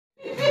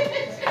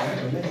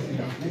It's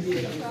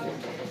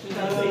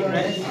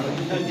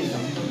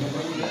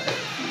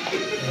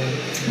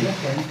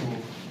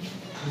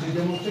a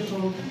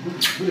demonstration.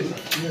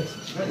 Yes,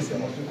 that is a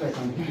demonstration. I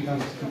can give you down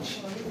the speech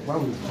while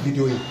we're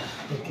videoing.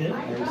 Okay. I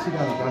will sit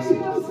down on that seat.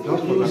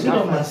 Just for sit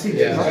on my seat.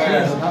 Yeah.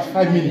 That's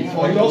 5 minutes.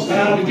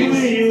 I'm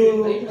giving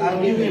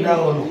you that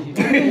one.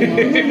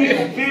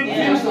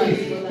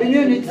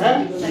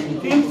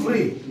 Feel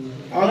free.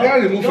 I'm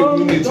going to remove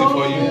immunity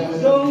for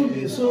you. Don't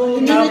be so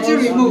immunity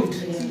removed.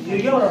 You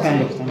get what I'm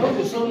saying? Don't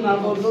be so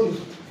nervous. Don't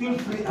feel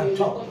free and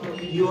talk.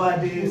 You are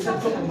the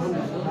central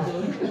commander.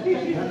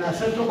 And as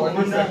central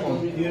commander,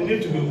 you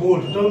need to be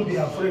bold. Don't be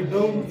afraid.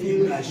 Don't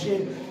feel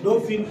ashamed.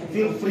 Don't feel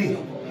free.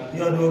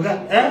 You're the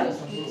guy. Eh?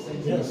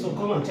 Yeah, so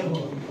come and check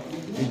over.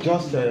 It's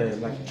just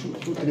like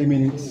 2-3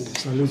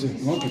 minutes. You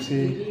want to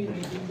say? You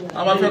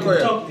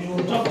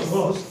will talk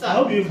to us. I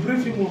hope you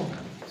brief him more.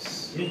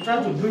 You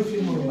try to brief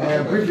him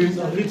more. Brief him.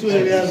 Little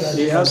areas that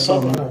he has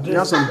some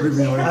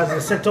briefing already. As a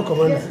sector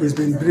commander. He's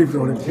been briefed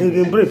already. He's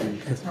been briefed.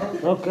 Yes.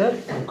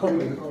 Okay. Come.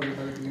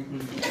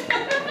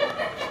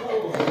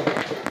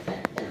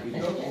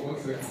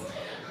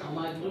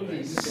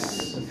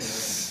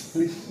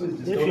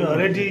 If you are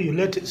ready, you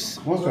let it.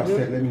 Once you are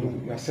set, let me know.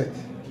 You are set.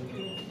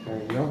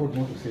 You have what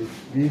more to say.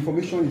 The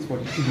information is for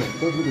the children.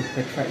 Don't go to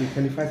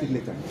clarify it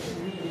later.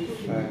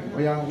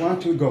 Yeah, 1,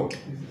 2, go.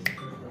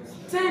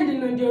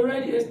 Standing on the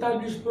already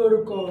established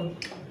protocol,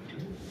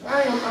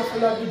 I am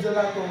Afolabi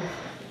Jolako,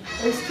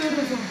 a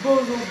student of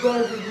Bozo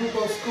Girls Group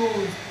of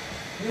Schools,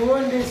 the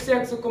one-day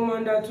Sector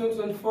Commander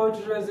 2024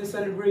 Children's Day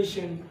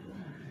celebration.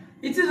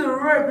 It is a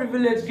rare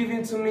privilege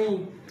given to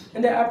me,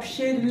 and I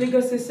appreciate the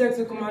Lagos State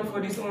Sector Command for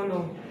this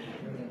honor.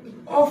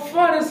 Our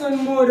fathers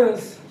and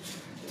mothers,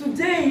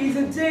 today is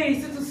a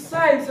day set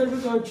aside to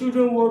celebrate our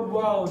children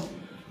worldwide.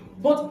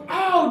 But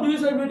how do you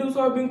celebrate those who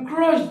have been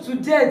crushed to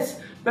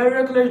death by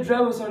reckless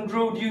drivers and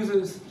road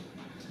users?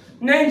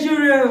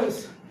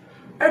 Nigerians,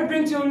 I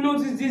bring to your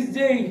notice this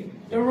day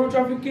that road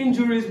traffic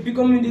injuries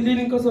becoming the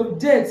leading cause of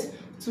death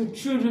to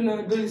children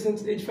and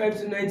adolescents aged 5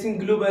 to 19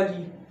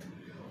 globally.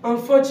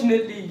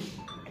 Unfortunately,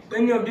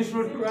 many of these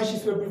road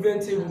crashes were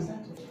preventable.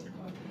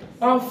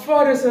 Our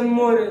fathers and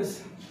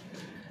mothers,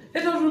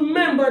 let us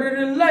remember that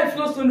a life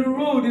lost on the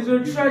road is a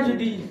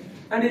tragedy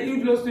and a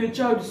youth lost to a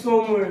child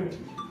somewhere.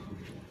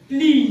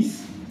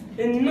 Please,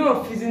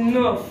 enough is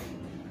enough.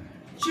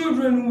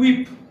 Children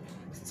weep.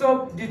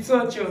 Stop the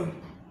torture.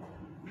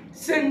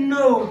 Say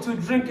no to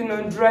drinking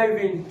and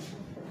driving.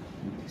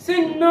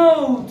 Say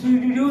no to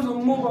the use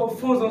of mobile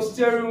phones on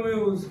steering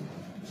wheels.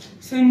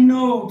 Say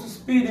no to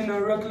speeding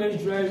and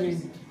reckless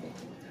driving.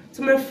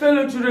 To my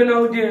fellow children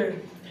out there,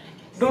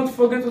 don't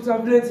forget what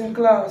I've learned in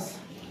class.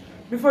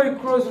 Before you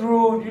cross the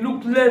road, you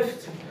look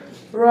left,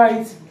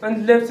 right,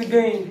 and left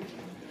again.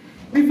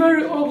 Be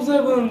very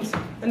observant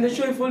and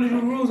ensure you follow the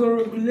rules and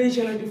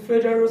regulations of the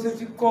Federal Road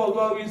Safety Code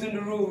while using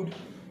the road.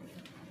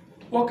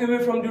 Walk away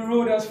from the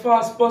road as far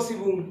as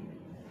possible.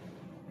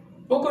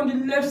 Walk on the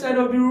left side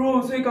of the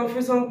road so you can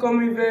face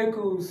oncoming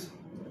vehicles.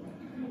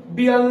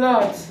 Be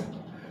alert.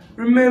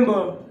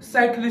 Remember,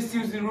 cyclists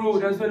use the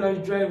road as well as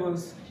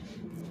drivers.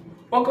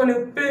 Walk on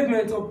a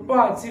pavement or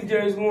path if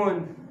there is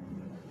one.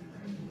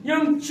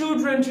 Young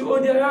children should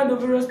hold their hand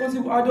of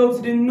irresponsible adults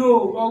they know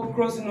while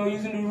crossing or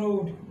using the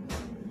road.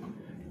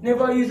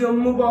 Never use your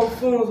mobile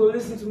phones or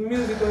listen to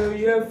music on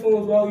your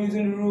earphones while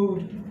using the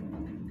road.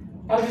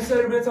 As we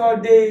celebrate our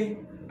day,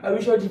 I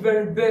wish you all the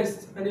very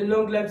best and a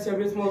long life to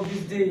celebrate more of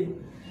this day.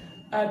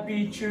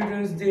 Happy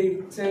Children's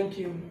Day. Thank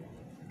you.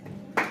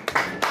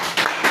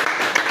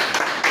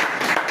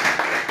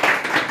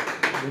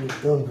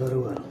 You've done very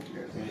well.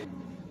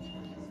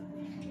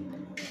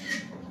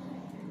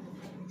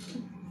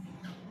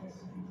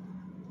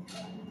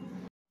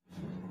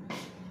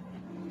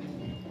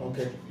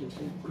 Okay.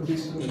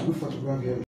 Good photograph here.